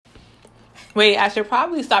Wait, I should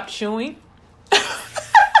probably stop chewing.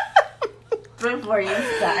 Before you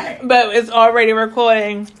start. But it's already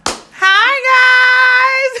recording.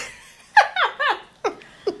 Hi, guys!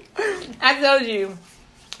 I told you,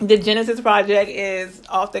 the Genesis Project is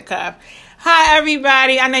off the cuff. Hi,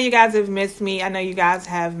 everybody. I know you guys have missed me. I know you guys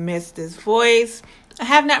have missed this voice. I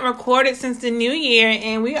have not recorded since the new year,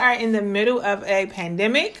 and we are in the middle of a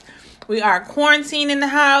pandemic. We are quarantined in the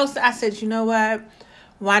house. I said, you know what?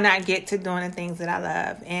 Why not get to doing the things that I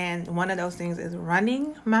love? And one of those things is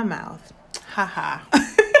running my mouth. Haha.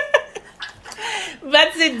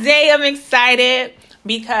 But today I'm excited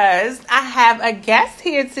because I have a guest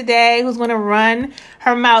here today who's going to run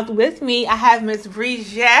her mouth with me. I have Miss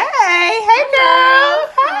Brisje. Hey, girl.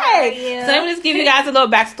 Hey. So let me just give you guys a little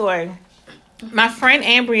backstory. My friend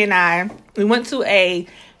Ambry and I, we went to a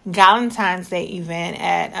Valentine's Day event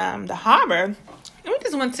at the harbor. And we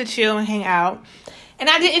just went to chill and hang out. And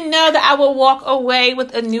I didn't know that I would walk away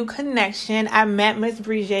with a new connection. I met Miss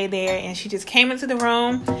Brisje there, and she just came into the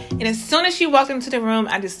room. And as soon as she walked into the room,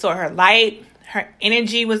 I just saw her light. Her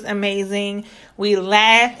energy was amazing. We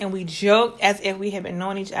laughed and we joked as if we had been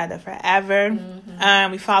knowing each other forever.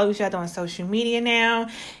 Mm-hmm. We follow each other on social media now.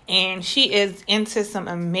 And she is into some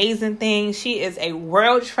amazing things. She is a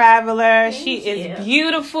world traveler. She is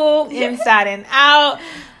beautiful inside and out.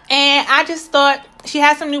 And I just thought she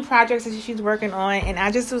has some new projects that she's working on. And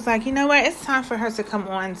I just was like, you know what? It's time for her to come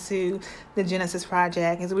on to the Genesis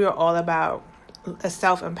Project. Because we were all about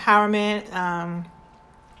self-empowerment,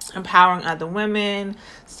 empowering other women,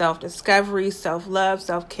 self-discovery, self-love,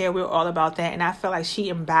 self-care. We were all about that. And I feel like she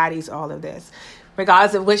embodies all of this.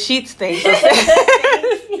 Regardless of what she thinks.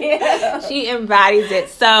 Yeah. She embodies it.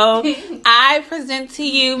 So I present to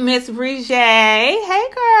you Miss Brisje. Hey,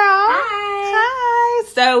 girl. Hi.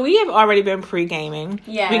 So we have already been pre-gaming.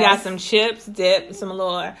 Yes. We got some chips, dip, some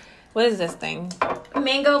little, what is this thing?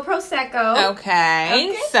 Mango Prosecco.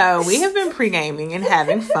 Okay. So we have been pre-gaming and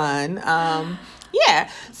having fun. Yeah.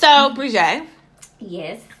 So Brisje.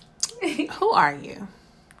 Yes. Who are you?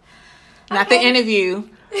 Not the interview.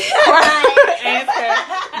 Answer.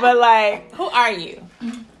 But like, who are you?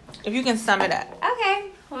 If you can sum it up.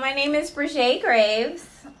 Okay. Well, my name is Brisje Graves.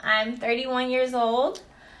 I'm 31 years old.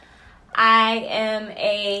 I am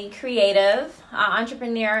a creative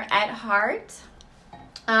entrepreneur at heart.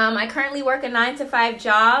 I currently work a 9-to-5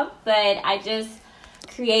 job, but I just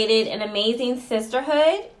created an amazing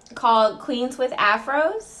sisterhood called Queens with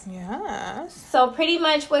Afros. Yes. So pretty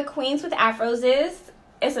much what Queens with Afros is,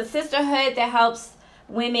 it's a sisterhood that helps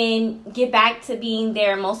women get back to being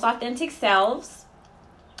their most authentic selves.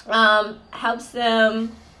 Helps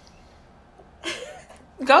them.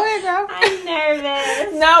 Go ahead, girl. I'm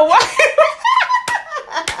nervous. No, what?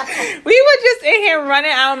 We were just in here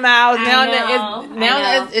running our mouths.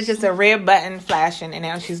 Now it's just a red button flashing, and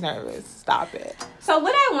now she's nervous. Stop it. So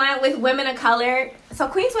what I want with women of color, so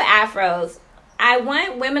Queens with Afros, I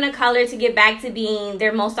want women of color to get back to being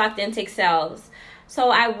their most authentic selves.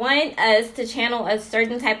 So I want us to channel a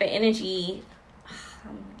certain type of energy.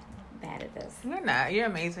 I'm bad at this. You're not. You're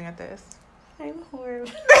amazing at this. I'm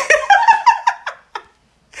horrible.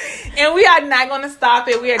 And we are not going to stop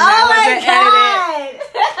it. We are not going to edit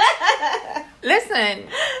it. Listen.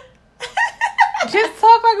 Just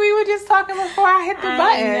talk like we were just talking before I hit the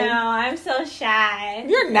button. No, I'm so shy.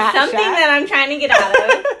 You're not Something shy. that I'm trying to get out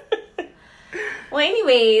of. Well,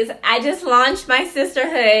 anyways, I just launched my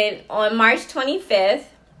sisterhood on March 25th.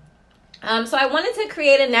 So I wanted to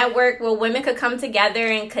create a network where women could come together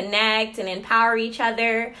and connect and empower each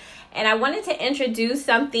other. And I wanted to introduce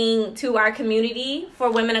something to our community for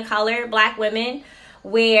women of color, Black women,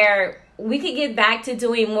 where we could get back to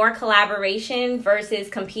doing more collaboration versus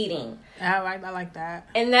competing. I like that.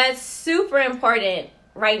 And that's super important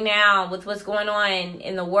right now with what's going on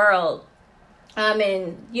in the world.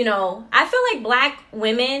 And, you know, I feel like Black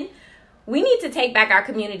women, we need to take back our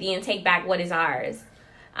community and take back what is ours.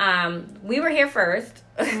 We were here first.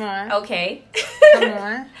 Come on. Okay. Come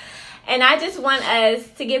on. And I just want us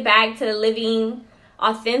to get back to living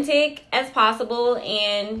authentic as possible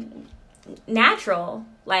and natural.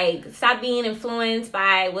 Like, stop being influenced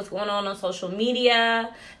by what's going on social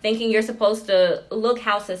media, thinking you're supposed to look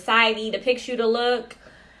how society depicts you to look.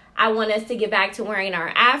 I want us to get back to wearing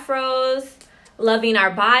our afros, loving our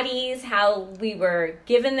bodies, how we were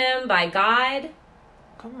given them by God.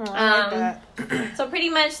 Come on, I like that. So pretty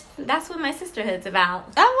much that's what my sisterhood's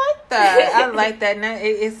about. I like that. I like that. Now,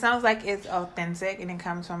 it sounds like it's authentic and it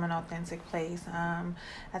comes from an authentic place.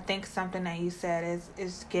 I think something that you said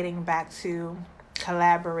is getting back to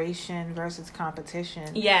collaboration versus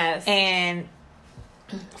competition. Yes. And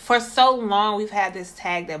for so long we've had this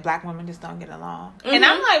tag that black women just don't get along. Mm-hmm. And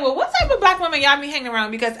I'm like, well, what type of black women y'all be hanging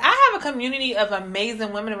around? Because I have a community of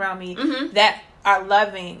amazing women around me that are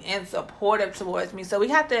loving and supportive towards me. So we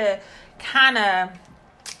have to kind of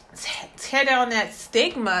tear down that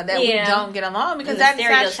stigma that we don't get along, because that's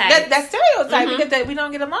stereotype because we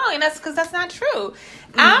don't get along, and that's because that's not true.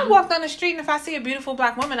 I walked on the street, and if I see a beautiful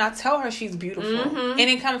black woman, I'll tell her she's beautiful, and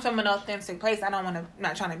it comes from an authentic place. I'm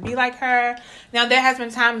not trying to be like her. Now, there has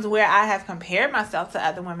been times where I have compared myself to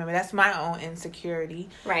other women, but that's my own insecurity,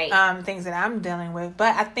 right? Things that I'm dealing with.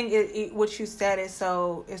 But I think what you said is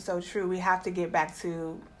so true. We have to get back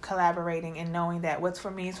to collaborating and knowing that what's for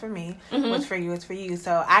me is for me, what's for you is for you.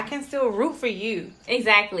 So I can still root for you,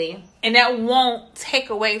 exactly, and that won't take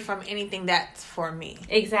away from anything that's for me,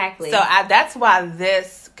 exactly. So that's why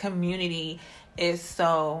this community is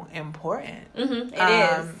so important. It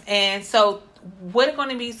is. And so what are going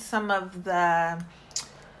to be some of the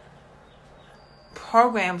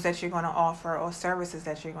programs that you're going to offer or services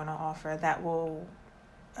that you're going to offer that will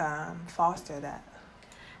foster that?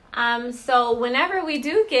 So whenever we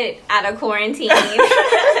do get out of quarantine,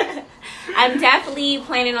 I'm definitely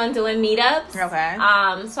planning on doing meetups. Okay.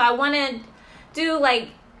 So I want to do like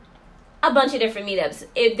a bunch of different meetups.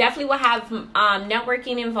 It definitely will have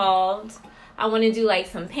networking involved. I want to do like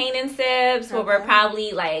some paint and sips where we're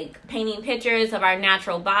probably like painting pictures of our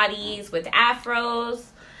natural bodies with afros.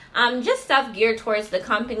 Just stuff geared towards the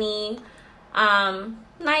company.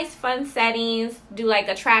 Nice fun settings. Do like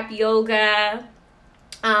a trap yoga.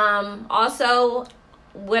 Also,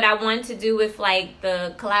 what I want to do with like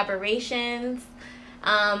the collaborations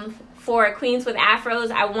for Queens with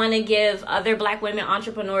Afros, I want to give other black women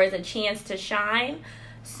entrepreneurs a chance to shine.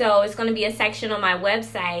 So it's going to be a section on my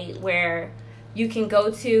website where you can go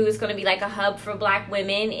to. It's going to be like a hub for black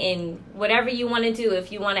women, and whatever you want to do.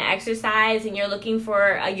 If you want to exercise and you're looking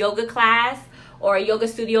for a yoga class or a yoga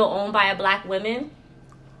studio owned by a black woman,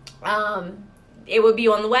 it would be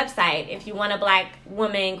on the website. If you want a black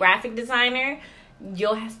woman graphic designer,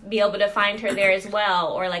 you'll be able to find her there as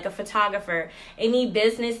well, or like a photographer. Any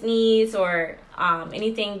business needs or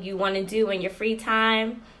anything you want to do in your free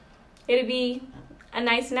time, it'll be a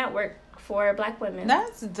nice network for black women.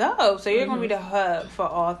 That's dope. So you're going to be the hub for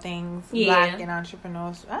all things black and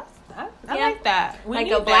entrepreneurs. I like that. We like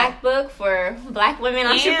a black book for black women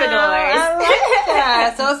entrepreneurs. I like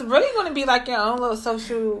that. So it's really going to be like your own little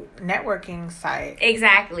social networking site.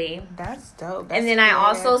 Exactly. That's dope. And then I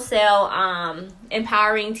also sell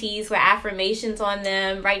empowering tees with affirmations on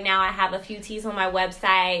them. Right now I have a few tees on my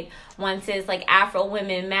website. One says like Afro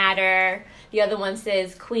Women Matter. The other one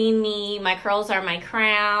says Queen Me. My curls are my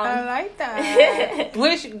crown. I like that.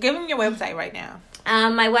 Give them your website right now.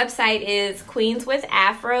 My website is Queens with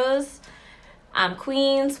Afros.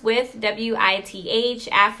 Queens with WITH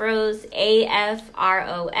Afros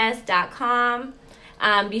AFROS.com.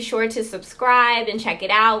 Be sure to subscribe and check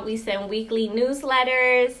it out. We send weekly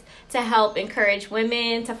newsletters to help encourage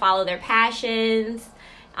women to follow their passions,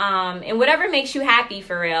 and whatever makes you happy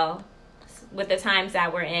for real with the times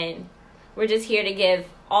that we're in. We're just here to give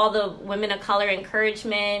all the women of color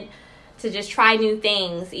encouragement to just try new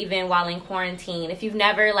things even while in quarantine. If you've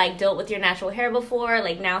never like dealt with your natural hair before,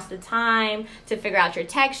 like now's the time to figure out your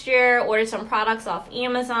texture, order some products off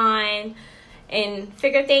Amazon and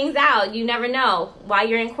figure things out. You never know. While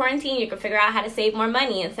you're in quarantine, you can figure out how to save more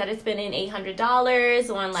money. Instead of spending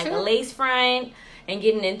 $800 on like a lace front and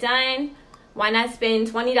getting it done, why not spend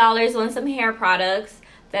 $20 on some hair products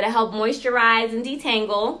that'll help moisturize and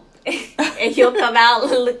detangle, and you'll come out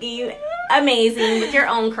looking amazing with your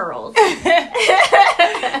own curls.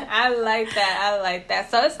 I like that.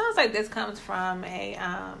 So it sounds like this comes from a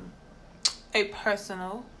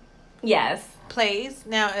personal place.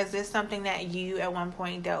 Now, is this something that you at one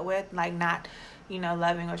point dealt with, like not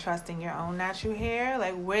loving or trusting your own natural hair?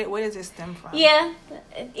 Like where does this stem from? Yeah,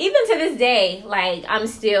 even to this day, like I'm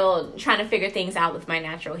still trying to figure things out with my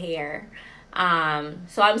natural hair.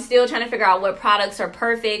 So I'm still trying to figure out what products are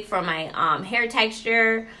perfect for my hair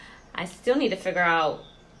texture. I still need to figure out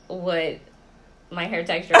what my hair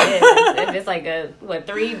texture is. If it's like a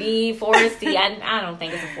 3B, 4C. I don't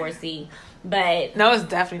think it's a 4C. But no, it's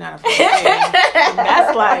definitely not a 4C.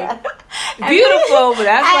 That's like beautiful, but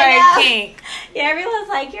that's like pink. Yeah, everyone's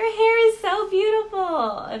like, your hair is so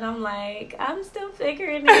beautiful. And I'm like, I'm still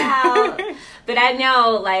figuring it out. But I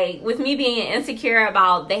know, like, with me being insecure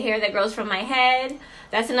about the hair that grows from my head,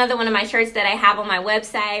 that's another one of my shirts that I have on my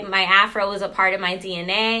website. My afro is a part of my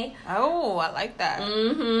DNA. Oh, I like that.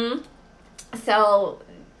 Mm-hmm. So,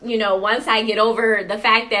 once I get over the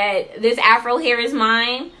fact that this afro hair is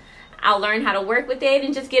mine, I'll learn how to work with it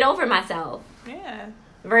and just get over myself. Yeah.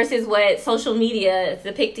 versus what social media is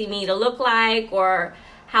depicting me to look like, or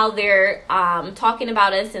how they're talking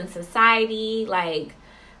about us in society. Like,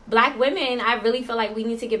 Black women, I really feel like we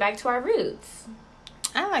need to get back to our roots.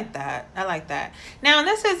 I like that. Now,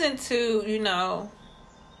 this isn't to,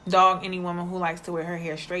 dog any woman who likes to wear her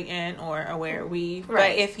hair straightened or wear a weave.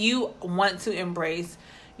 Right. But if you want to embrace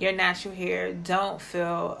your natural hair, don't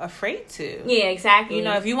feel afraid to. Yeah, exactly.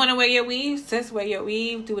 If you want to wear your weave, just wear your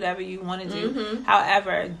weave. Do whatever you want to do.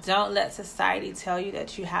 However, don't let society tell you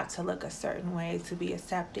that you have to look a certain way to be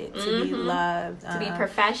accepted, to be loved, to be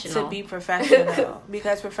professional.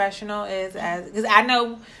 Because professional is because I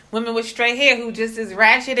know women with straight hair who just as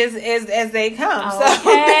ratchet as they come.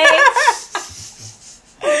 Okay.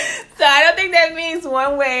 So I don't think that means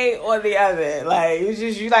one way or the other. Like, it's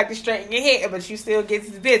just you like to straighten your hair, but you still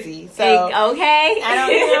get busy. So okay, I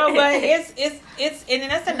don't but it's and then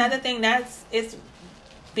that's another thing, it's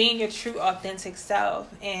being your true authentic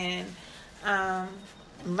self and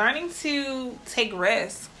learning to take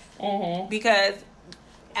risks. Because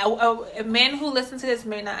men who listen to this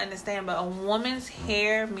may not understand, but a woman's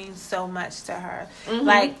hair means so much to her.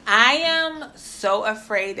 Like, I am so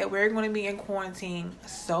afraid that we're going to be in quarantine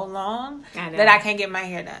so long that I can't get my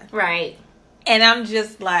hair done. Right. And I'm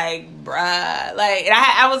just like, bruh. Like,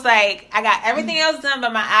 I was like, I got everything else done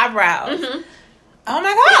but my eyebrows. Oh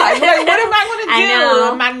my God. Like, what am I going to do? I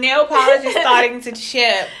know. My nail polish is starting to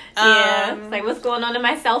chip. It's like, what's going on in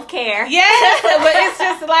my self-care? Yes, but it's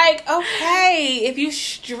just like, okay, if you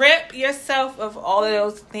strip yourself of all of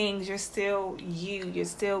those things, you're still you. You're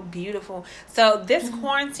still beautiful. So this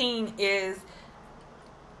quarantine is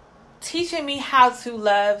teaching me how to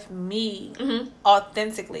love me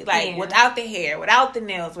authentically. Like, without the hair, without the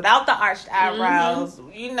nails, without the arched eyebrows.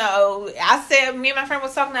 I said, me and my friend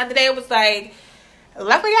was talking the other day, it was like,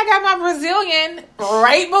 luckily I got my Brazilian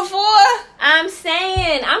right before. I'm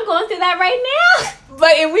saying, I'm going through that right now.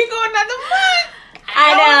 But if we go another month,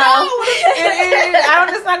 I know.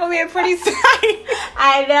 It's not going to be a pretty sight.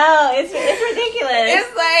 I know. It's ridiculous.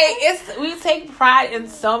 It's like, we take pride in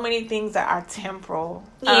so many things that are temporal.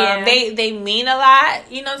 Yeah. They mean a lot.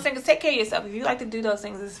 You know what I'm saying? 'Cause take care of yourself. If you like to do those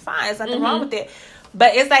things, it's fine. There's nothing wrong with it.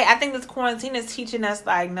 But it's like, I think this quarantine is teaching us,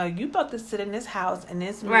 like, no, you about to sit in this house and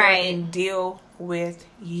this mirror and deal with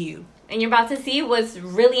you. And you're about to see what's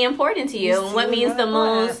really important to you. And what means the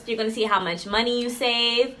most. You're going to see how much money you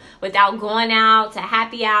save without going out to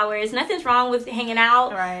happy hours. Nothing's wrong with hanging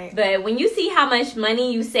out. Right. But when you see how much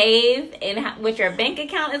money you save and what your bank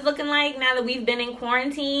account is looking like now that we've been in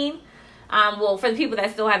quarantine, well, for the people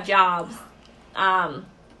that still have jobs,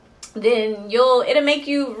 then it'll make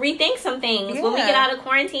you rethink some things. When we get out of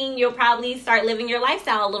quarantine, you'll probably start living your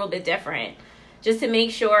lifestyle a little bit different, just to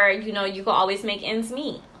make sure you can always make ends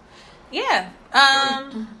meet. Yeah.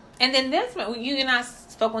 And then this, you and I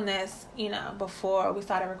spoke on this, before we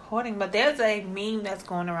started recording, but there's a meme that's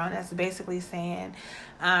going around that's basically saying,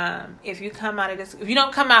 if you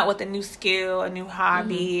don't come out with a new skill, a new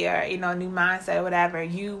hobby, or, a new mindset or whatever,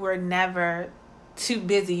 you were never too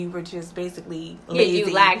busy. You were just basically lazy. Yeah,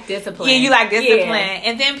 you lack discipline. Yeah.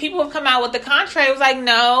 And then people have come out with the contrary. It was like,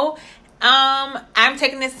 no, I'm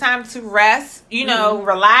taking this time to rest,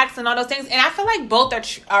 relax and all those things. And I feel like both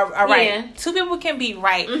are right. Yeah. Two people can be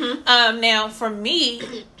right. Now, for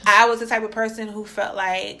me, I was the type of person who felt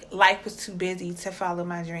like life was too busy to follow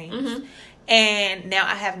my dreams. And now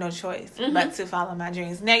I have no choice but to follow my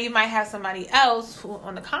dreams. Now you might have somebody else who,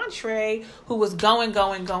 on the contrary, who was going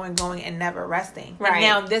and never resting. Right. And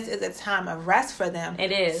now this is a time of rest for them.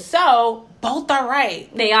 It is. So both are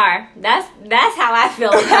right. They are. That's how I feel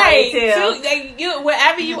about it too.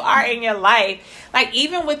 Wherever you are in your life, like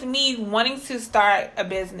even with me wanting to start a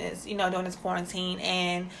business, during this quarantine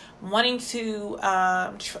and wanting to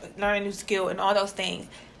learn a new skill and all those things,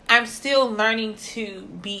 I'm still learning to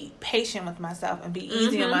be patient with myself and be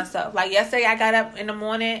easy on myself. Like yesterday, I got up in the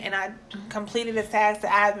morning and I completed a task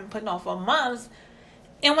that I've been putting off for months.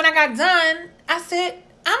 And when I got done, I said,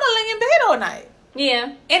 I'm going to lay in bed all night.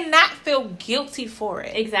 Yeah. And not feel guilty for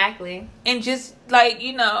it. Exactly. And just like,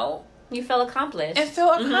 you feel accomplished. And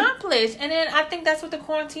feel accomplished. And then I think that's what the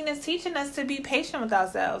quarantine is teaching us, to be patient with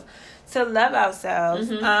ourselves, to love ourselves,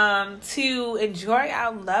 to enjoy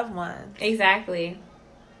our loved ones. Exactly.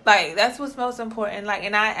 Like, that's what's most important. Like,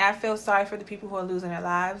 and I feel sorry for the people who are losing their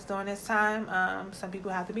lives during this time. Some people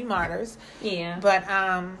have to be martyrs. Yeah. But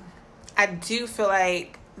I do feel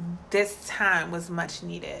like this time was much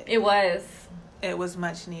needed. It was. It was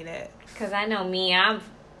much needed. Because I know me, I'm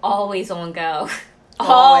always on go.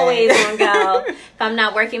 Always on go. If I'm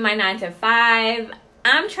not working my 9 to 5,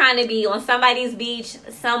 I'm trying to be on somebody's beach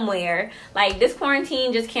somewhere. Like, this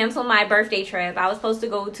quarantine just canceled my birthday trip. I was supposed to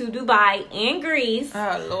go to Dubai and Greece.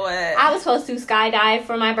 Oh, Lord. I was supposed to skydive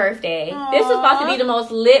for my birthday. Aww. This was about to be the most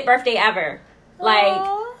lit birthday ever. Like,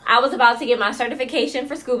 Aww. I was about to get my certification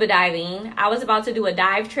for scuba diving. I was about to do a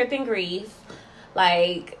dive trip in Greece.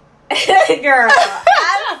 Like, girl,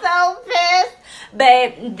 I'm so pissed.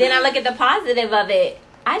 But then I look at the positive of it.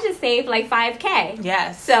 I just saved like $5,000.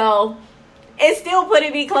 Yes. So it's still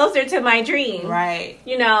putting me closer to my dream. Right.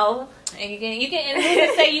 You know? And you can and who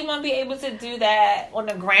to say you won't be able to do that on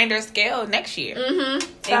a grander scale next year. Mm-hmm.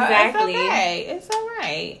 So exactly. It's okay. It's all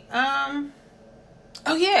right.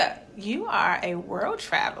 Oh yeah, you are a world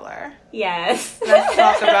traveler. Yes. Let's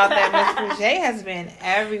talk about that. Miss Brisje has been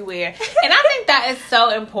everywhere, and I think that is so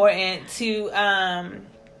important to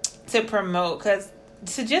promote, because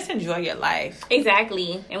to just enjoy your life.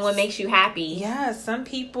 Exactly. And what makes you happy. Yeah, some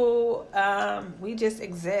people, we just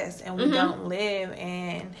exist and we don't live,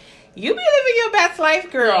 and you be living your best life,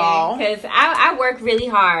 girl. Because I work really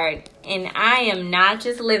hard, and I am not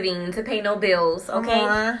just living to pay no bills,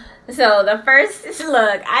 okay? So the first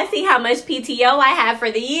look, I see how much PTO I have for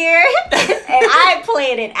the year, and I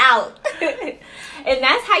plan it out. And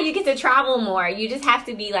that's how you get to travel more. You just have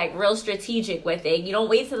to be like real strategic with it. You don't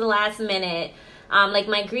wait till the last minute. Like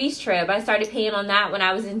my Greece trip, I started paying on that when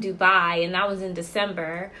I was in Dubai, and that was in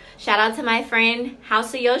December. Shout out to my friend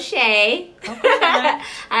House of Yoshe. Okay.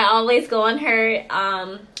 I always go on her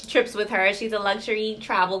trips with her. She's a luxury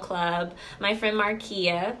travel club. My friend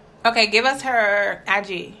Markia. Okay, give us her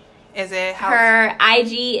IG. Is it House? Her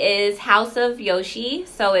IG is House of Yoshi.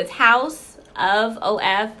 So it's House of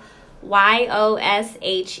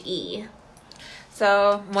OFYOSHE.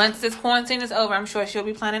 So once this quarantine is over, I'm sure she'll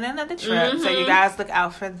be planning another trip. So you guys look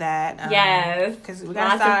out for that. Yes, because we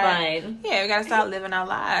gotta start. Yeah, we gotta start living our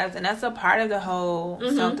lives, and that's a part of the whole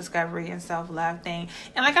self-discovery and self-love thing.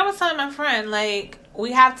 And like I was telling my friend, like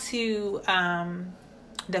we have to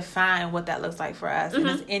define what that looks like for us, and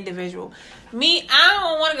it's individual. Me, I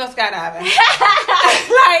don't want to go skydiving.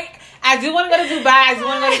 Like I do want to go to Dubai, I do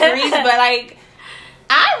want to go to Greece, but like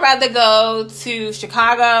I'd rather go to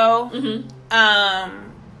Chicago.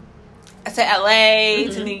 To LA,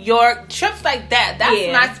 to New York, trips like that.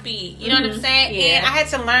 That's my speed. You know what I'm saying? Yeah. And I had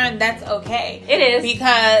to learn that's okay. It is.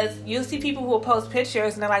 Because you'll see people who will post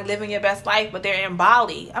pictures and they're like living your best life, but they're in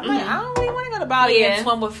Bali. I'm like, I don't really want to go to Bali and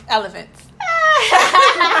swim with elephants. But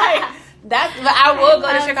I will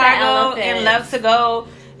go to Chicago and love to go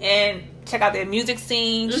and check out their music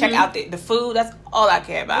scene, check out the food. That's all I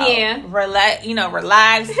care about. Yeah. Relax,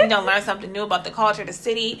 learn something new about the culture, the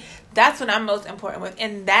city. That's what I'm most important with.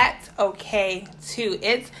 And that's okay too.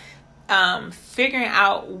 It's figuring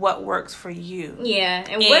out what works for you. Yeah.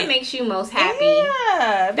 And what makes you most happy.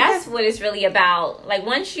 Yeah. That's what it's really about. Like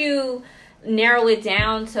once you narrow it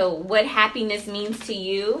down to what happiness means to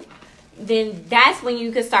you, then that's when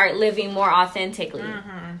you can start living more authentically.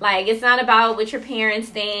 Like, it's not about what your parents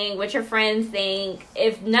think, what your friends think.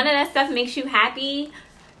 If none of that stuff makes you happy,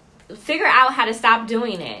 figure out how to stop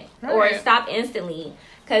doing it or stop instantly.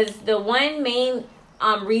 Because the one main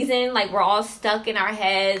reason, like, we're all stuck in our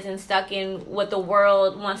heads and stuck in what the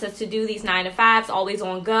world wants us to do, these 9-to-5s, always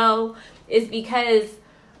on go, is because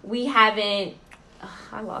we haven't...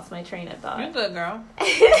 I lost my train of thought. You're good, girl.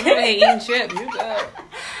 I'm eating chips. You good.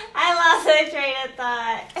 I lost my train of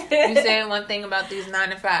thought. You said one thing about these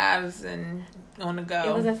 9-to-5s and on the go.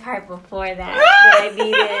 It was a part before that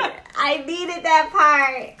that I needed that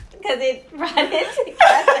part because it brought it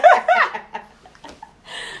together.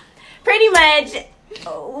 Pretty much,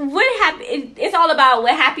 it's all about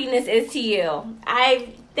what happiness is to you. I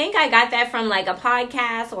think I got that from like a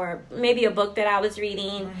podcast or maybe a book that I was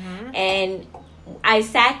reading, and I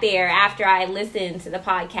sat there after I listened to the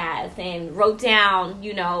podcast and wrote down,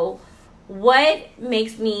 what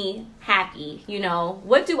makes me happy?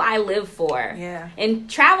 What do I live for? Yeah. And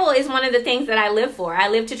travel is one of the things that I live for. I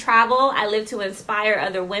live to travel. I live to inspire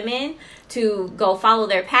other women to go follow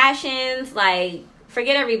their passions. Like,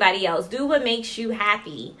 forget everybody else. Do what makes you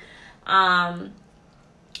happy. And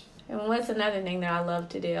what's another thing that I love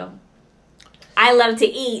to do? I love to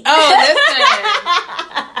eat.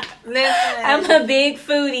 Oh, listen. I'm a big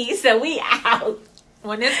foodie, so we out.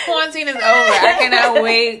 When this quarantine is over, I cannot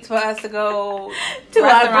wait for us to go to a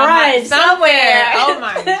brunch somewhere. Oh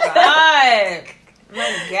my God. My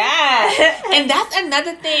God. And that's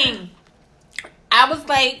another thing. I was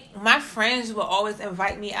like, my friends will always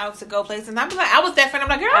invite me out to go places. And I'm like, I was that friend. I'm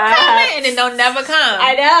like, girl, I'm coming. And then they'll never come.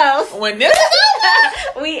 I know. When this is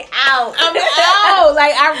over, we out. I'm out.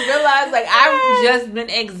 Like, I realized, like, I've just been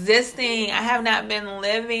existing. I have not been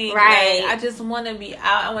living. Right. Like, I just want to be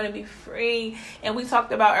out. I want to be free. And we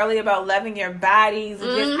talked about earlier about loving your bodies.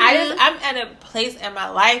 And I'm at a place in my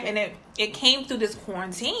life, and it came through this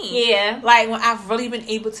quarantine. Yeah. Like, when I've really been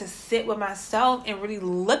able to sit with myself and really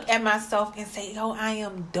look at myself and say, yo, I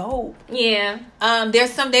am dope. Yeah.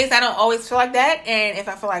 There's some days I don't always feel like that. And if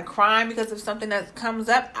I feel like crying because of something that comes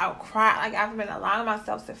up, I'll cry. Like, I've been allowing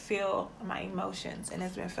myself to feel my emotions. And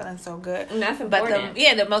it's been feeling so good. And that's important.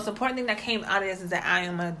 But the most important thing that came out of this is that I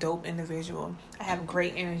am a dope individual. I have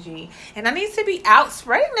great energy. And I need to be out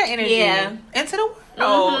spreading that energy into the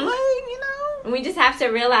world. Mm-hmm. Like, you know. We just have to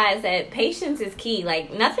realize that patience is key.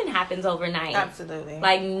 Like, nothing happens overnight. Absolutely.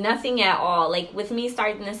 Like, nothing at all. Like, with me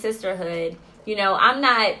starting the sisterhood, you know,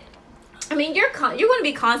 you're going to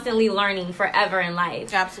be constantly learning forever in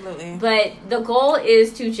life. Absolutely. But the goal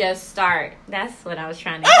is to just start. That's what I was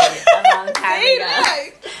trying to say a long time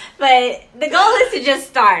ago. But the goal is to just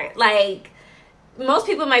start. Like, most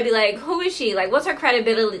people might be like, who is she? Like, what's her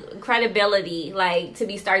credibility, like, to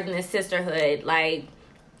be starting this sisterhood? Like,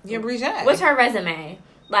 yeah, Brisje. What's her resume?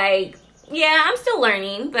 Like, yeah, I'm still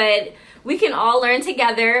learning, but we can all learn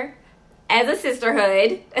together as a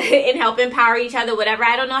sisterhood and help empower each other. Whatever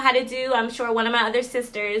I don't know how to do, I'm sure one of my other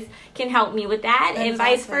sisters can help me with that, and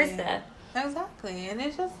vice versa. Exactly. And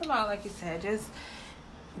it's just about, like you said, just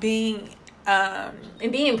being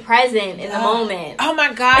and being present in the moment. Oh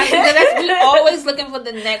my God. Because we're always looking for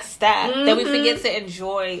the next step, that we forget to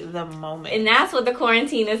enjoy the moment. And that's what the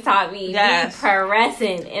quarantine has taught me. Yes. Be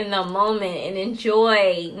present in the moment and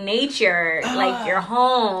enjoy nature, like your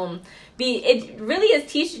home. It really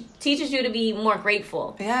teaches you to be more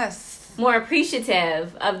grateful. Yes. More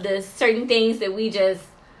appreciative of the certain things that we just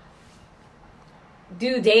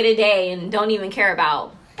do day to day and don't even care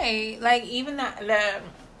about. Hey, like even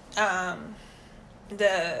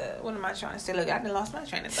what am I trying to say? Look, I lost my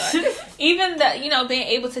train of thought. Even being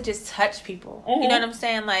able to just touch people. You know what I'm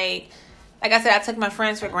saying? Like I said, I took my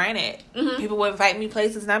friends for granted. People would invite me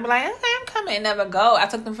places and I'd be like, okay, I'm coming, and never go. I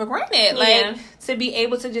took them for granted. Like, to be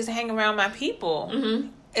able to just hang around my people.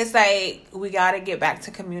 It's like, we got to get back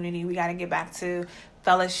to community. We got to get back to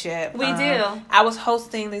fellowship. We do. I was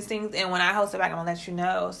hosting these things, and when I host it back, I'm going to let you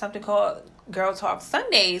know, something called Girl Talk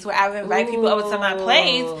Sundays, where I would invite people over to my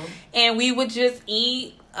place, and we would just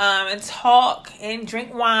eat and talk and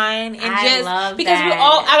drink wine, and I love because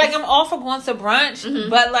that. I'm all for going to brunch,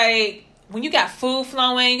 but like, when you got food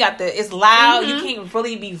flowing, it's loud, you can't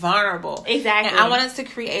really be vulnerable. Exactly. And I want us to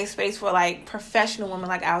create a space for like professional women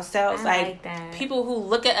like ourselves, like that. People who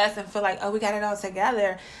look at us and feel like, oh, we got it all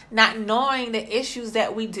together, not knowing the issues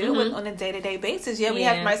that we deal with on a day-to-day basis. We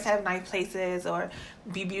might have nice places or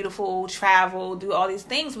be beautiful, travel, do all these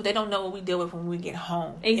things, but they don't know what we deal with when we get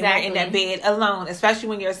home. Exactly. And we're in that bed alone, especially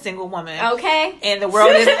when you're a single woman. Okay. And the world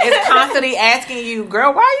is constantly asking you,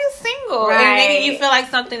 girl, why are you single? Right. And making you feel like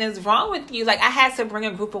something is wrong with you. Like, I had to bring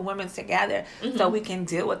a group of women together so we can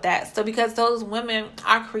deal with that. So because those women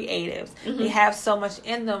are creatives, they have so much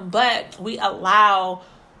in them, but we allow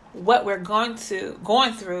what we're going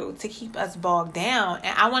through to keep us bogged down.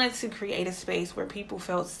 And I wanted to create a space where people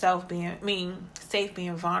felt safe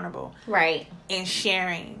being vulnerable, right, and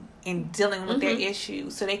sharing and dealing with their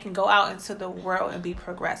issues, so they can go out into the world and be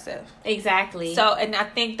progressive. Exactly. So, and I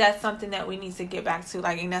think that's something that we need to get back to,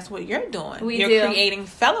 like, and that's what you're doing. You're creating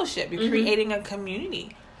fellowship. You're creating a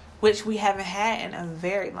community, which we haven't had in a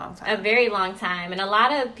very long time. And a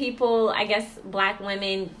lot of people, I guess, Black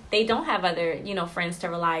women, they don't have other, friends to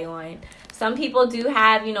rely on. Some people do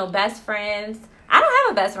have, best friends. I don't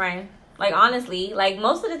have a best friend. Like, honestly, like,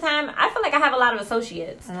 most of the time, I feel like I have a lot of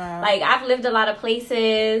associates. Wow. Like, I've lived a lot of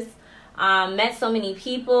places, met so many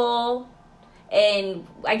people. And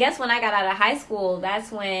I guess when I got out of high school,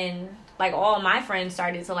 that's when, like, all my friends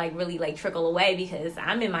started to, like, really, like, trickle away, because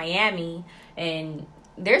I'm in Miami and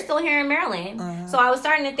they're still here in Maryland. So I was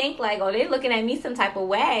starting to think, like, oh, they're looking at me some type of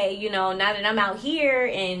way, now that I'm out here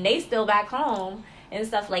and they still back home and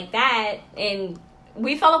stuff like that. And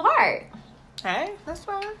we fell apart. Hey, that's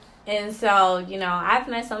fine. And so, I've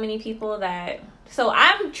met so many people so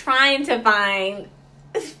I'm trying to find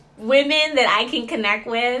women that I can connect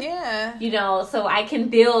with. Yeah. So I can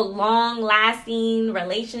build long-lasting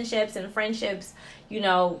relationships and friendships,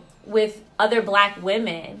 with other Black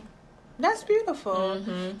women. That's beautiful.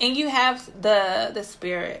 And you have the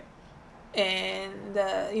spirit, and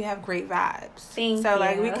you have great vibes. Thank you. So,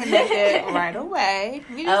 like, we connected right away.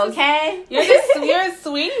 You're a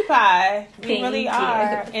sweetie pie. You really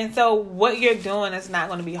are. And so what you're doing is not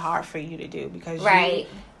going to be hard for you to do, because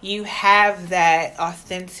you have that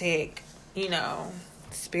authentic,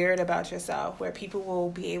 spirit about yourself where people will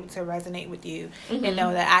be able to resonate with you and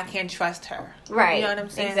know that I can trust her. Right. You know what I'm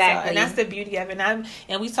saying? Exactly. So, and that's the beauty of it.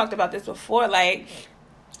 And we talked about this before, like,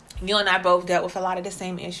 you and I both dealt with a lot of the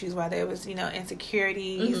same issues, whether it was,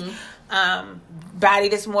 insecurities, body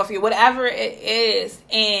dysmorphia, whatever it is.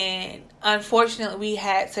 And unfortunately, we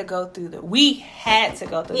had to go through that.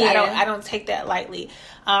 I don't take that lightly.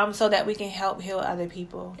 So that we can help heal other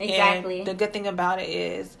people. Exactly. And the good thing about it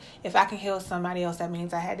is, if I can heal somebody else, that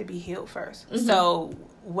means I had to be healed first. So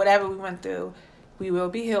whatever we went through, we will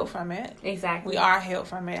be healed from it. Exactly. We are healed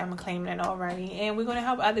from it. I'm claiming it already. And we're going to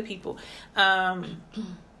help other people.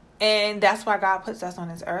 And that's why God puts us on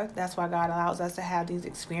this earth. That's why God allows us to have these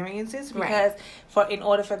experiences. Because in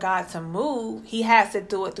order for God to move, he has to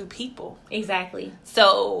do it through people. Exactly.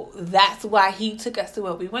 So that's why he took us through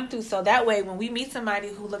what we went through. So that way, when we meet somebody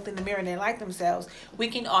who looked in the mirror and they like themselves, we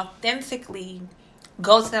can authentically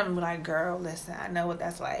go to them and be like, girl, listen, I know what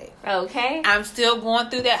that's like. Okay. I'm still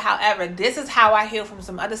going through that. However, this is how I heal from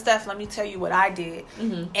some other stuff. Let me tell you what I did.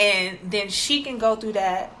 And then she can go through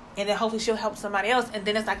that. And then hopefully she'll help somebody else. And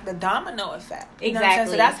then it's like the domino effect. You know what I'm saying?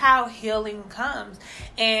 So that's how healing comes.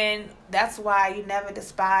 And that's why you never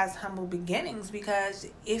despise humble beginnings. Because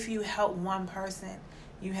if you help one person,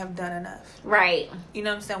 you have done enough. Right. You know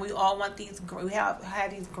what I'm saying? We all want we have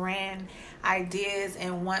had these grand ideas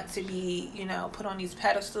and want to be, put on these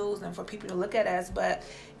pedestals and for people to look at us. But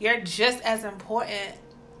you're just as important.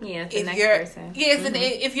 Yeah, it's the next person. Yeah,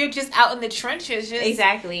 if you're just out in the trenches,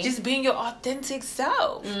 just being your authentic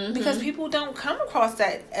self. Because people don't come across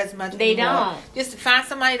that as much They anymore. don't. Just find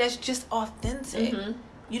somebody that's just authentic.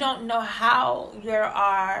 You don't know how you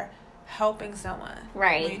are helping someone.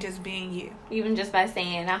 Right. When you're just being you. Even just by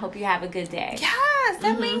saying, I hope you have a good day. Yes,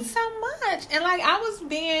 that means so much. And like, I was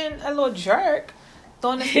being a little jerk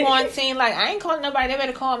during this quarantine. Like, I ain't calling nobody. They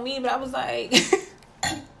better call me. But I was like...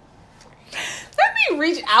 Let me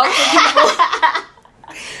reach out to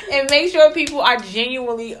people and make sure people are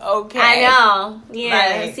genuinely okay. I know.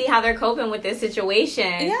 Yeah. Like, see how they're coping with this situation.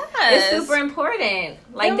 Yes. It's super important.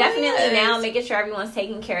 Like, definitely now making sure everyone's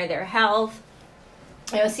taking care of their health.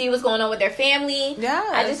 See what's going on with their family. Yeah.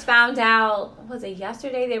 I just found out, was it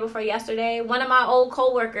yesterday, day before yesterday? One of my old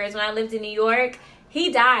coworkers when I lived in New York,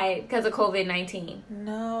 he died because of COVID-19.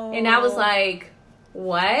 No. And I was like,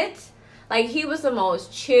 what? Like, he was the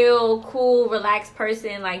most chill, cool, relaxed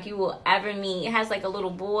person, like, you will ever meet. He has, like, a little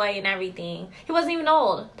boy and everything. He wasn't even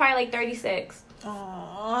old. Probably, like, 36.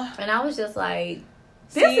 Aww. And I was just like,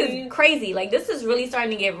 this is crazy. Like, this is really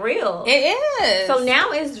starting to get real. It is. So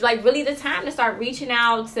now is, like, really the time to start reaching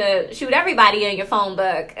out to shoot everybody in your phone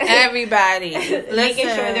book. Everybody. Making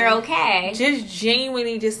sure they're okay. Just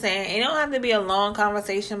genuinely just saying, it don't have to be a long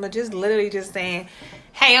conversation, but just literally just saying,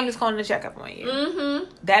 hey, I'm just calling to check up on you.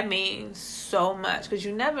 That means so much because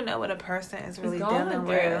you never know what a person is really dealing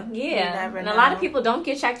with. Yeah. You never know. A lot of people don't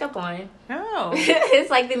get checked up on. No. It's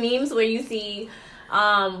like the memes where you see,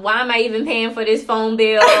 why am I even paying for this phone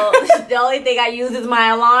bill? The only thing I use is my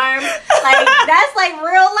alarm. Like, that's like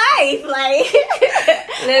real life. Like,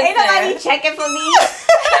 ain't nobody checking for me.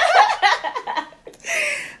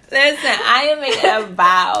 Listen, I am making a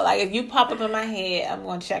vow. Like, if you pop up in my head, I'm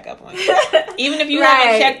going to check up on you. Even if you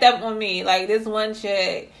haven't checked up on me. Like, this one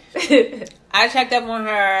chick, I checked up on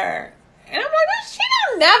her. And I'm like, she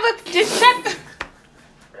don't never just check.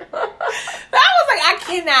 But I was like, I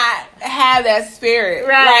cannot have that spirit.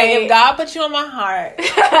 Right. Like, if God put you on my heart,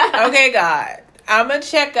 okay, God, I'm going to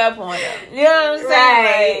check up on him. You know what I'm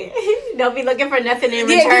saying? Right. Like, don't be looking for nothing in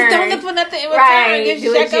return. Yeah, just don't look for nothing in return. Right. Just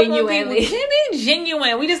do check it genuinely. up on people. Be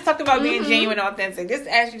genuine. We just talked about being genuine and authentic. Just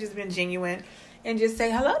actually just been genuine and just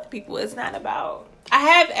say hello to people. It's not about... I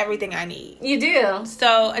have everything I need. You do.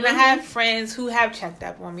 So, and I have friends who have checked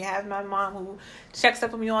up on me. I have my mom who checks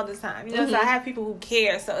up on me all the time. You know, so I have people who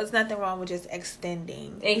care. So it's nothing wrong with just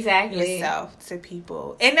extending yourself to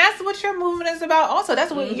people. And that's what your movement is about also.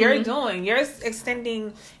 That's what you're doing. You're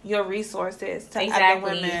extending your resources to other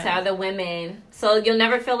women. To other women. So you'll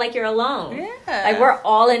never feel like you're alone. Yeah. Like, we're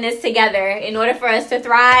all in this together. In order for us to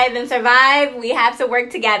thrive and survive, we have to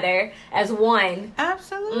work together as one.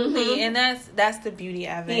 Absolutely. And that's the beauty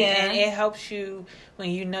of it. Yeah. And it helps you when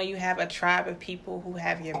you know you have a tribe of people who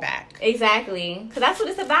have your back. Exactly. Because that's what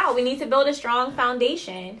it's about. We need to build a strong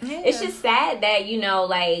foundation. Yeah. It's just sad that, you know,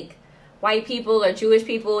 like, white people or Jewish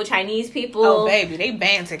people, Chinese people. Oh, baby, they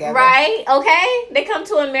band together. Right? Okay? They come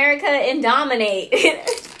to America and dominate.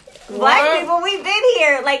 Black people, we've been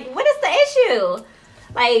here. Like, what is the issue?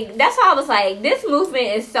 Like, that's why I was like, this movement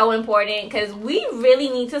is so important because we really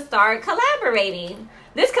need to start collaborating.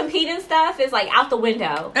 this competing stuff is like out the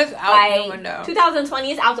window. It's out the window.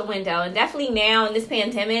 2020 is out the window, and definitely now in this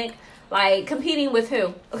pandemic, like competing with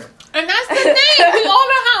who? And that's the thing. We all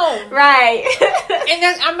at home, right? And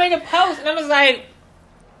then I made a post, and I was like,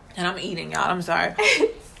 and I'm eating, y'all. I'm sorry.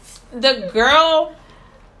 The girl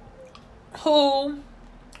who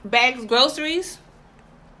bags groceries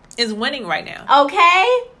is winning right now.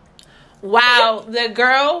 Okay. Wow, the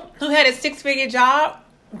girl who had a 6-figure job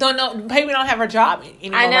maybe don't have her job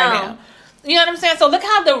anymore right now. You know what I'm saying? So look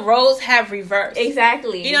how the roles have reversed.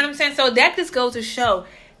 Exactly. You know what I'm saying? So that just goes to show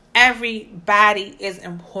everybody is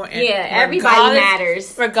important. Yeah, everybody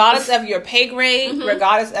matters. Regardless of your pay grade,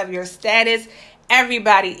 regardless of your status,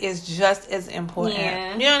 everybody is just as important.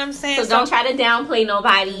 Yeah. You know what I'm saying? So don't try to downplay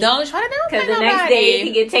nobody. Don't try to downplay nobody. Because the next day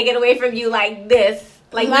he can take it away from you like this.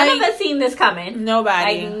 Like none of us seen this coming.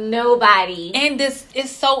 Nobody. Like nobody. And this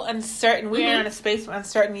is so uncertain. We're in a space of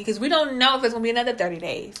uncertainty because we don't know if it's going to be another 30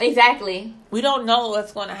 days. Exactly. We don't know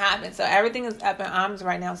what's going to happen. So everything is up in arms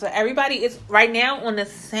right now. So everybody is right now on the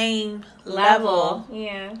same level.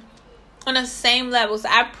 Yeah. On the same level. So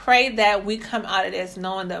I pray that we come out of this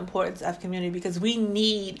knowing the importance of community because we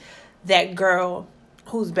need that girl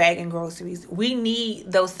who's bagging groceries. We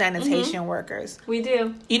need those sanitation workers. We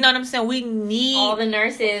do. You know what I'm saying? We need all the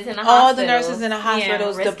nurses in the hospitals. All the nurses in the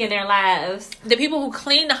hospitals. Yeah, risking their lives. The people who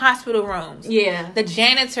clean the hospital rooms. Yeah. The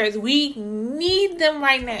janitors. We need them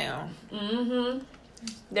right now.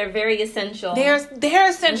 They're very essential. They're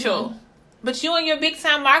essential. But you and your big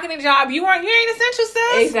time marketing job, you ain't essential,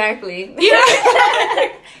 sis. Exactly. And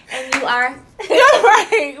you are.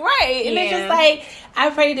 right. And it's just like, I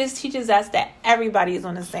pray this teaches us that everybody is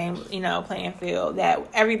on the same, playing field, that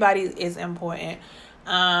everybody is important.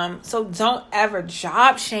 So don't ever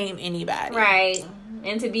job shame anybody. Right.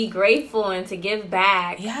 And to be grateful and to give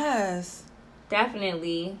back. Yes.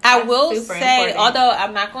 Definitely. I will say, important. Although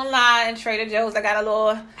I'm not going to lie, in Trader Joe's, I got a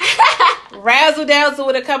little razzle-dazzle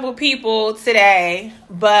with a couple people today.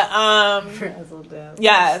 But, razzle-dazzle.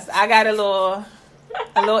 Yes, I got a little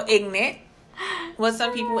ignorant with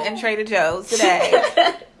some people in Trader Joe's today.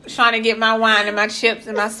 Trying to get my wine and my chips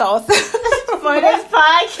and my salsa for this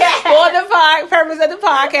podcast. For the purpose of the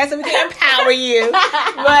podcast, so we can empower you.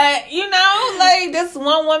 But this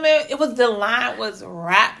one woman, the line was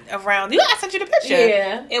wrapped around. I sent you the picture.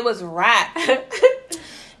 Yeah, it was wrapped.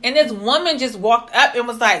 And this woman just walked up and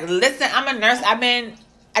was like, "Listen, I'm a nurse. I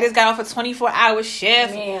just got off a 24-hour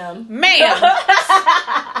shift, ma'am.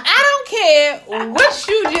 I don't care what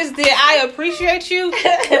you just did. I appreciate you. You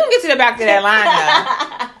can get to the back of that line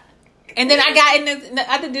now." And then I got in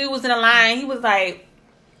the other dude was in the line. He was like,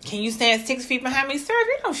 "Can you stand 6 feet behind me, sir? If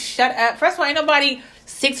you don't shut up." First of all, ain't nobody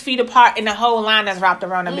 6 feet apart in the whole line that's wrapped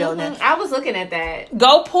around the building. I was looking at that.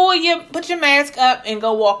 Go put your mask up and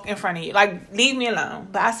go walk in front of you. Like, leave me alone.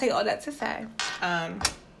 But I say all that to say, I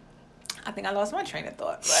think I lost my train of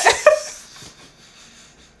thought, but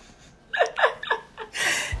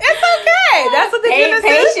it's okay. That's what the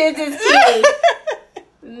patience is key.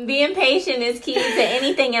 Being patient is key to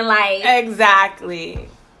anything in life. Exactly.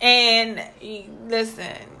 And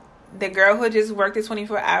listen, the girl who just worked a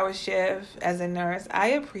 24-hour shift as a nurse, I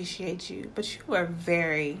appreciate you, but you were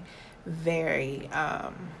very, very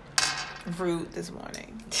rude this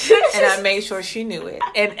morning. And I made sure she knew it.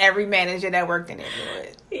 And every manager that worked in it knew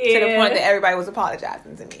it. Yeah. To the point that everybody was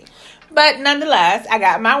apologizing to me. But nonetheless, I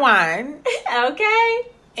got my wine. Okay.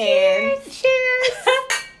 And cheers.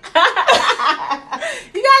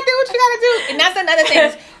 You gotta do what you gotta do. And that's another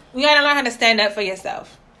thing. You gotta learn how to stand up for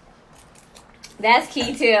yourself. That's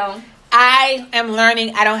key too. I am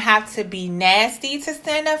learning I don't have to be nasty to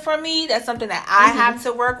stand up for me. That's something that I have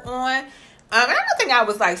to work on. I don't think I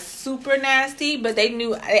was like super nasty, but they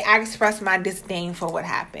knew I expressed my disdain for what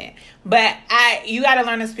happened. But you got to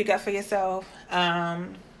learn to speak up for yourself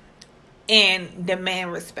and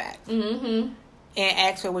demand respect and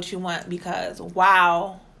ask for what you want. Because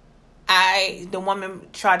the woman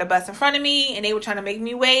tried to bust in front of me and they were trying to make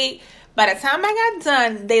me wait. By the time I got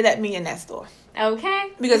done, they let me in that store.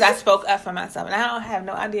 Okay. Because I spoke up for myself, and I don't have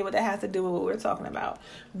no idea what that has to do with what we're talking about.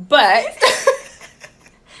 But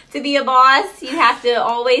to be a boss, you have to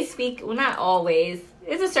always speak. Well, not always.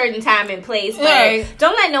 There's a certain time and place, but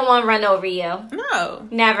don't let no one run over you. No.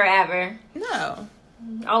 Never, ever. No.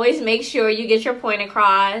 Always make sure you get your point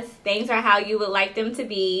across. Things are how you would like them to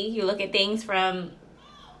be. You look at things from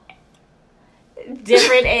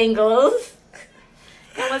different angles.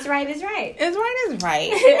 And what's right is right. It's right is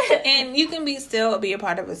right. And you can still be a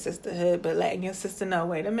part of a sisterhood, but letting your sister know,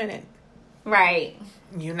 wait a minute. Right.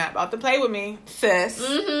 You're not about to play with me, sis.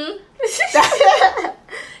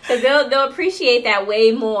 Because they'll appreciate that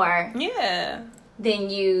way more. Yeah. than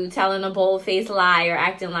you telling a bold-faced lie or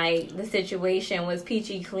acting like the situation was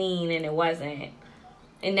peachy clean and it wasn't.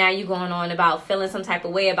 And now you're going on about feeling some type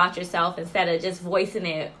of way about yourself instead of just voicing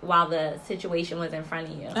it while the situation was in front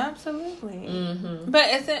of you. Absolutely. Mm-hmm. But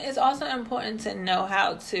it's also important to know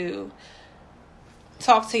how to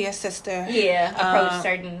talk to your sister. Yeah,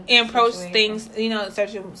 approach things,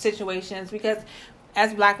 certain situations, because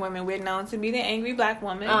as Black women, we're known to be the angry Black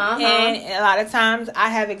woman, and a lot of times I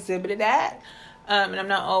have exhibited that, and I'm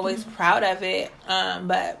not always proud of it.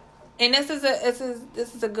 But this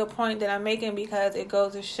is a good point that I'm making, because it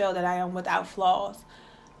goes to show that I am without flaws.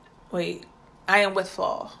 Wait, I am with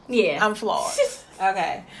flaws. Yeah, I'm flawed.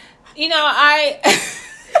 Okay,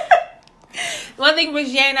 one thing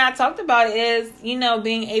Brisje and I talked about is,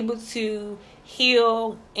 being able to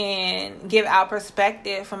heal and give our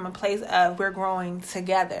perspective from a place of we're growing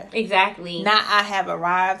together. Exactly. Not I have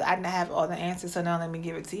arrived, I have all the answers, so now let me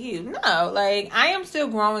give it to you. No, like, I am still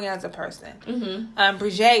growing as a person. Mm-hmm.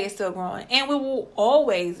 Brisje is still growing, and we will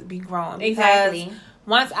always be growing. Exactly.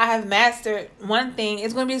 Once I have mastered one thing,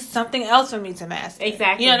 it's going to be something else for me to master.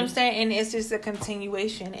 Exactly. You know what I'm saying? And it's just a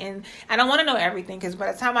continuation. And I don't want to know everything, because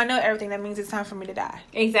by the time I know everything, that means it's time for me to die.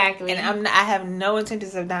 Exactly. And I have no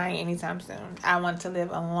intentions of dying anytime soon. I want to live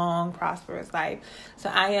a long, prosperous life. So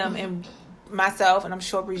I am in myself, and I'm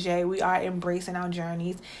sure Brisje, we are embracing our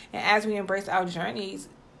journeys. And as we embrace our journeys,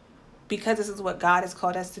 because this is what God has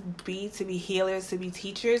called us to be healers, to be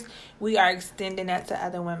teachers, we are extending that to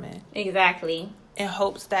other women. Exactly. In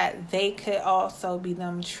hopes that they could also be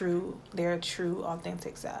their true,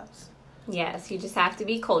 authentic selves. Yes, you just have to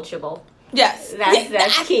be coachable. Yes.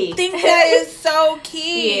 That's key. I think that is so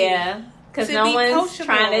key. Yeah. Because no one's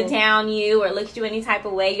trying to down you or look at you any type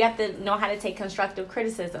of way. You have to know how to take constructive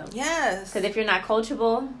criticism. Yes. Because if you're not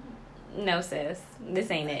coachable, no, sis,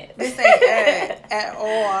 this ain't it. This ain't it at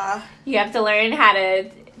all. You have to learn how to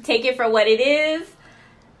take it for what it is,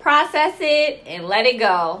 process it, and let it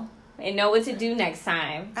go. And know what to do next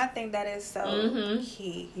time. I think that is so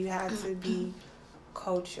key. You have to be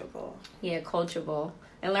coachable. Yeah, coachable.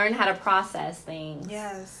 And learn how to process things.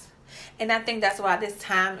 Yes. And I think that's why this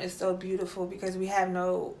time is so beautiful, because we have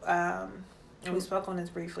no, and we spoke on this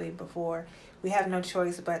briefly before, we have no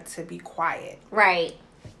choice but to be quiet. Right.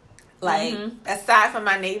 Like, aside from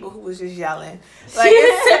my neighbor who was just yelling. Like,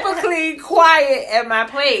 it's typically quiet at my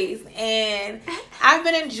place. And I've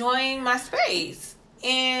been enjoying my space.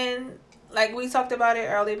 And like we talked about it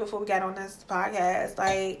earlier before we got on this podcast,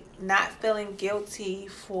 like, not feeling guilty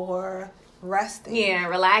for resting. Yeah,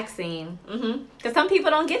 relaxing. Because some people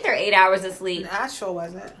don't get their 8 hours of sleep. I sure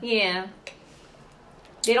wasn't. Yeah.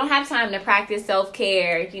 They don't have time to practice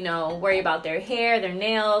self-care, worry about their hair, their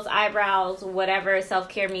nails, eyebrows, whatever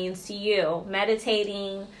self-care means to you.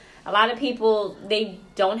 Meditating. A lot of people, they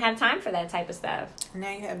don't have time for that type of stuff.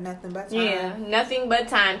 Now you have nothing but time. Yeah, nothing but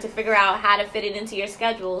time to figure out how to fit it into your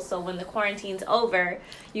schedule, so when the quarantine's over,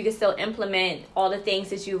 you can still implement all the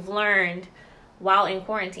things that you've learned while in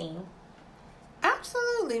quarantine.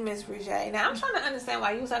 Absolutely, Miss Brisje. Now, I'm trying to understand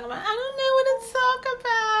why you was talking about, I don't know what to talk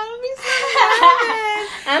about.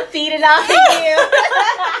 I'm feeding off of you.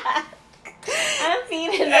 I'm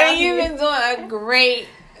feeding off you. You've been doing a great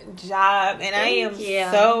job, and I am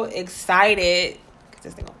so excited.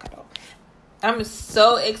 This thing gonna cut off. I'm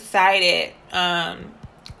so excited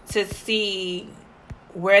to see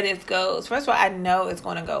where this goes. First of all, I know it's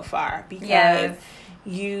going to go far, because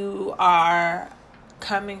you are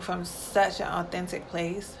coming from such an authentic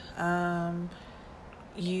place.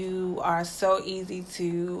 You are so easy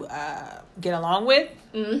to get along with,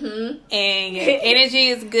 and your energy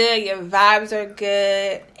is good, your vibes are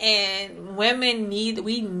good, and women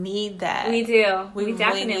we need that. We do. We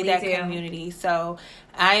definitely really need that do. community. So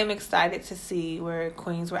I am excited to see where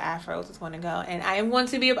Queens with Afros is going to go, and I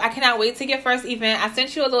cannot wait to your first event. I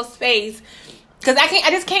sent you a little space, because I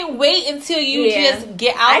just can't wait until you just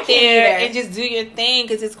get out there and just do your thing,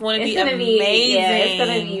 because it's going to be amazing. It's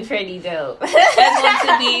going to be pretty dope. It's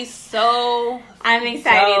going to be so I'm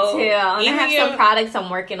excited dope. Too. I have some products I'm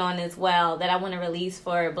working on as well that I want to release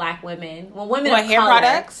for Black women. Well, women of hair color.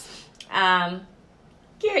 Products?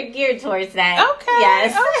 Geared towards that. Okay.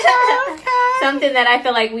 Yes. Okay. Something that I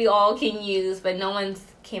feel like we all can use, but no one's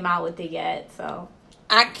came out with it yet, so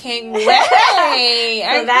I can't wait.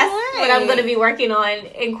 So that's what I'm going to be working on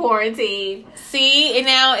in quarantine. See, and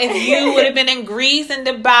now if you would have been in Greece and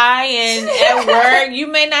Dubai and at work, you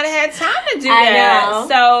may not have had time to do that.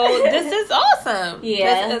 So this is awesome.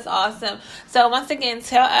 Yeah. This is awesome. So once again,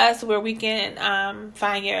 tell us where we can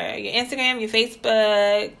find your Instagram, your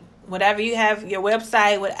Facebook, whatever you have, your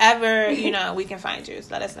website, whatever, we can find you. So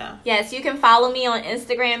let us know. Yes, you can follow me on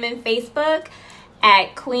Instagram and Facebook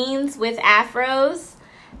at Queens with Afros.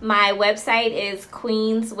 My website is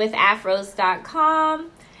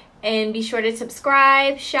queenswithafros.com. And be sure to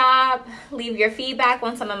subscribe, shop, leave your feedback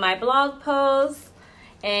on some of my blog posts.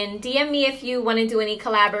 And DM me if you want to do any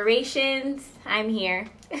collaborations. I'm here.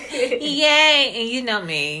 Yay! And you know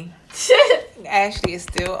me. Ashley is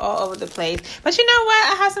still all over the place. But you know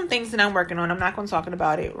what? I have some things that I'm working on. I'm not going to talk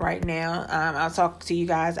about it right now. I'll talk to you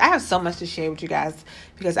guys. I have so much to share with you guys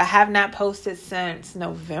because I have not posted since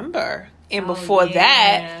November. And before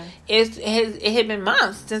that, it had been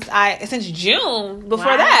months since June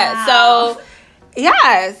before that. So,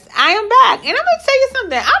 yes, I am back. And I'm going to tell you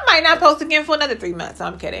something. I might not post again for another 3 months. So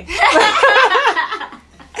I'm kidding.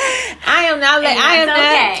 I am not.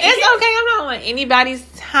 It's okay. I'm not on anybody's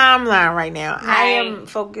timeline right now. Right. I am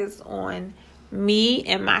focused on me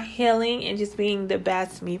and my healing and just being the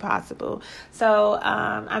best me possible. So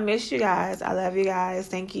I miss you guys. I love you guys.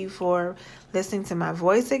 Thank you for listening to my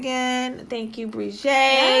voice again. Thank you,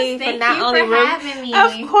 Brisje, for having me.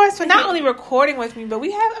 Of course, for not only recording with me, but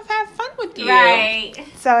we have had fun with you. Right.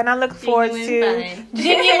 So, and I look forward to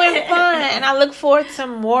genuine fun. And I look forward to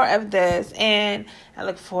more of this. And I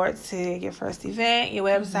look forward to your first event, your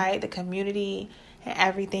website, the community, and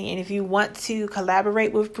everything. And if you want to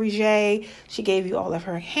collaborate with Brisje, she gave you all of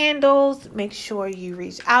her handles. Make sure you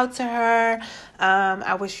reach out to her.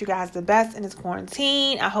 I wish you guys the best in this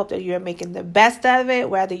quarantine. I hope that you're making the best of it,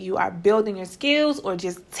 whether you are building your skills or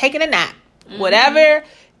just taking a nap. Whatever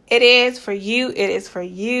it is for you, it is for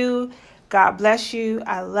you. God bless you.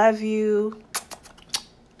 I love you.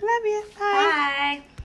 Love you. Bye. Bye.